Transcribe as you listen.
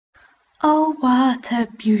Oh, what a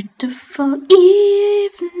beautiful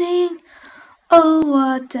evening. Oh,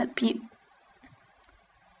 what a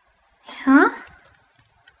Huh?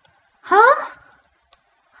 Huh?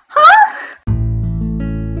 Huh?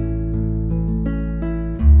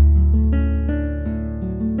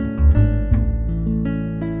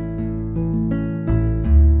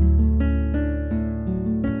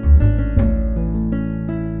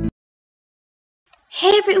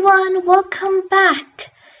 Hey everyone, welcome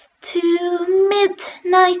back to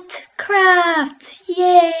Midnightcraft.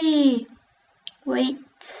 Yay! Wait.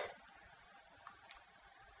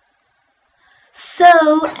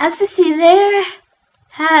 So, as you see, there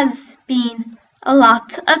has been a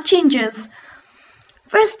lot of changes.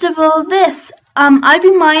 First of all, I've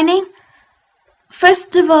been mining.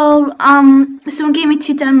 First of all, someone gave me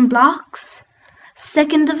 2 diamond blocks.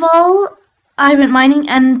 Second of all, I went mining,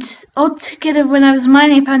 and altogether when I was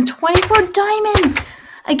mining I found 24 diamonds.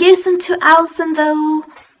 I gave some to Allison though.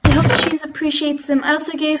 I hope she appreciates them. I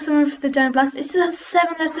also gave some of the diamond blocks. It still has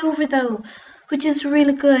 7 left over though, which is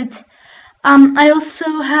really good. I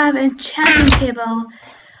also have an enchanting table,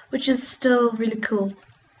 which is still really cool.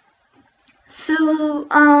 So,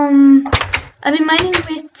 I've been mining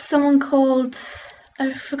with someone called,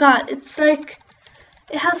 I forgot, it's like,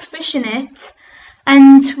 it has fish in it,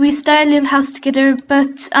 and we started a little house together,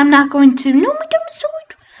 but I'm not going to, no, my diamond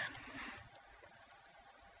sword!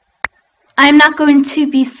 I'm not going to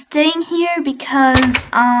be staying here because,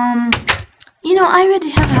 you know, I already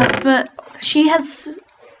have a house, but he has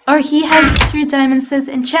 3 diamonds, says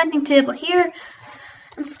enchanting table here,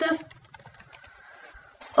 and stuff.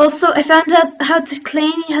 Also, I found out how to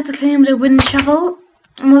claim. You have to claim with a wooden shovel.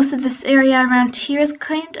 Most of this area around here is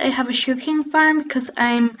claimed. I have a sugarcane farm because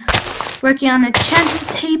I'm working on an enchanting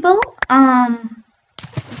table.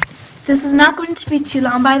 This is not going to be too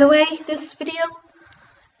long, by the way, this video.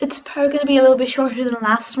 It's probably going to be a little bit shorter than the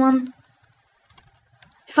last one.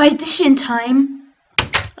 If I edition time,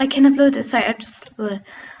 I can upload it. Sorry, I just...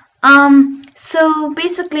 So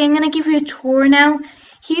basically, I'm going to give you a tour now.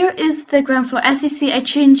 Here is the ground floor. As you see, I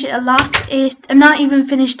changed it a lot. I'm not even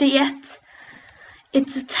finished it yet.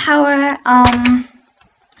 It's a tower.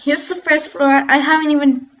 Here's the first floor. I haven't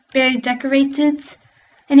even barely decorated.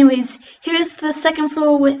 Anyways, here's the second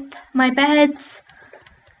floor with my beds.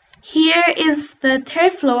 Here is the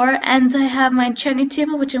 3rd floor, and I have my enchanting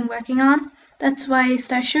table, which I'm working on. That's why I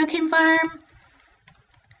started sugarcane farm.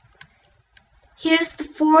 Here's the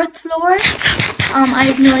 4th floor. I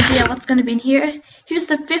have no idea what's going to be in here. Here's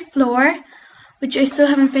the 5th floor, which I still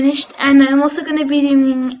haven't finished, and I'm also going to be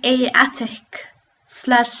doing a attic /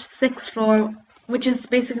 6th floor, which is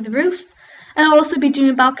basically the roof, and I'll also be doing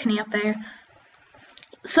a balcony up there.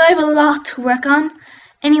 So I have a lot to work on.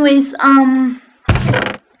 Anyways,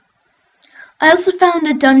 I also found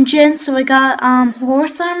a dungeon, so I got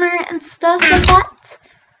horse armor and stuff like that.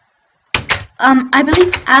 I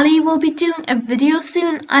believe Ali will be doing a video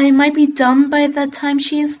soon. I might be done by the time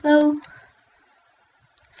she is though.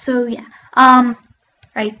 So yeah.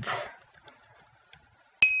 Right.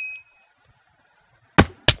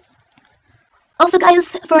 Also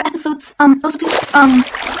guys, for episodes, also please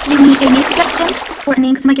leave me a name suggestion for a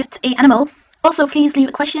name because I might get an animal. Also please leave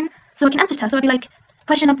a question so I can answer to. So I'll be like,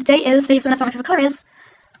 question of the day is, say if someone asked what my favorite color is.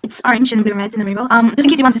 It's orange and blue and red in the rainbow. Just in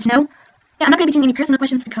case you wanted to know. Yeah, I'm not going to be doing any personal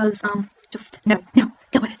questions because, just, no, deal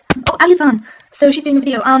with it. Oh, Ali's on. So she's doing a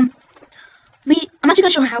video. I'm actually going to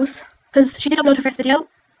show her house, because she did upload her first video.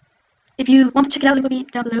 If you want to check it out, link will be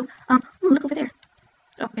down below. Ooh, look over there.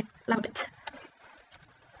 Oh, okay, a little bit.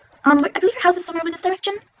 I believe her house is somewhere in this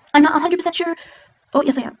direction. I'm not 100% sure. Oh,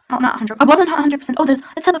 yes I am. Oh, not 100. I wasn't 100%. Oh, let's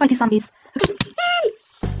help fight these zombies. Okay. Okay.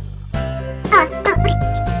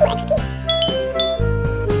 Ooh, XP.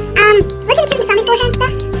 We're gonna kill these zombies for her and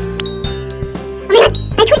stuff. Oh my god,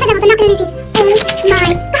 I tweet for levels, I'm not gonna lose these. Oh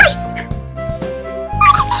my gosh!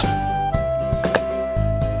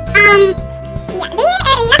 What is this? Yeah,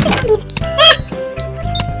 there are lots of zombies. Ah!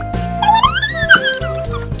 Oh god.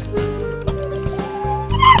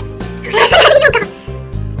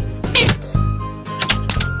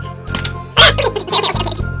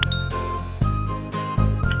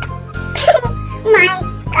 Oh my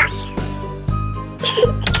gosh.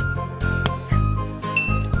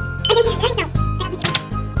 I don't care, no.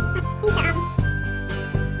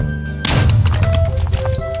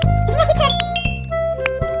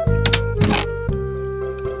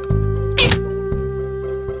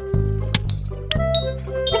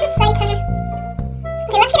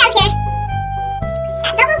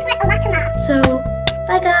 So,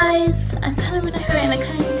 bye guys. I'm kind of in a hurry and I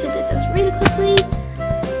kind of need to do this really quickly.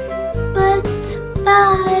 But,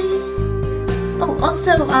 bye. Oh,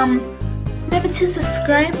 also, Remember to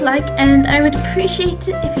subscribe, like, and I would appreciate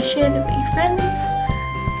it if you shared it with your friends.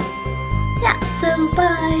 Yeah, so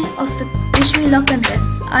bye. Also, wish me luck on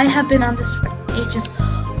this. I have been on this for ages.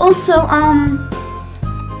 Also,